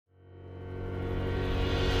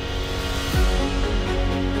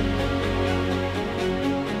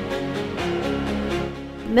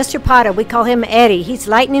Mr. Parra, we call him Eddie. He's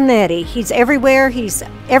Lightning Eddie. He's everywhere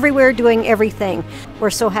doing everything. We're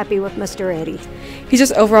so happy with Mr. Eddie. He's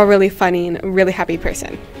just overall really funny and a really happy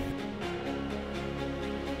person.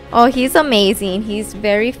 Oh, he's amazing. He's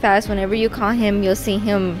very fast. Whenever you call him, you'll see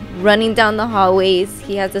him running down the hallways.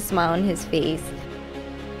 He has a smile on his face.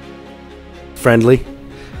 Friendly,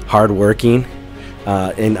 hardworking,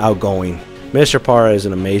 and outgoing. Mr. Parra is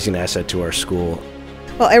an amazing asset to our school.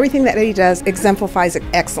 Well, everything that Eddie does exemplifies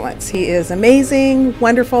excellence. He is amazing,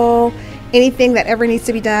 wonderful. Anything that ever needs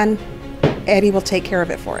to be done, Eddie will take care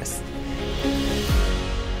of it for us.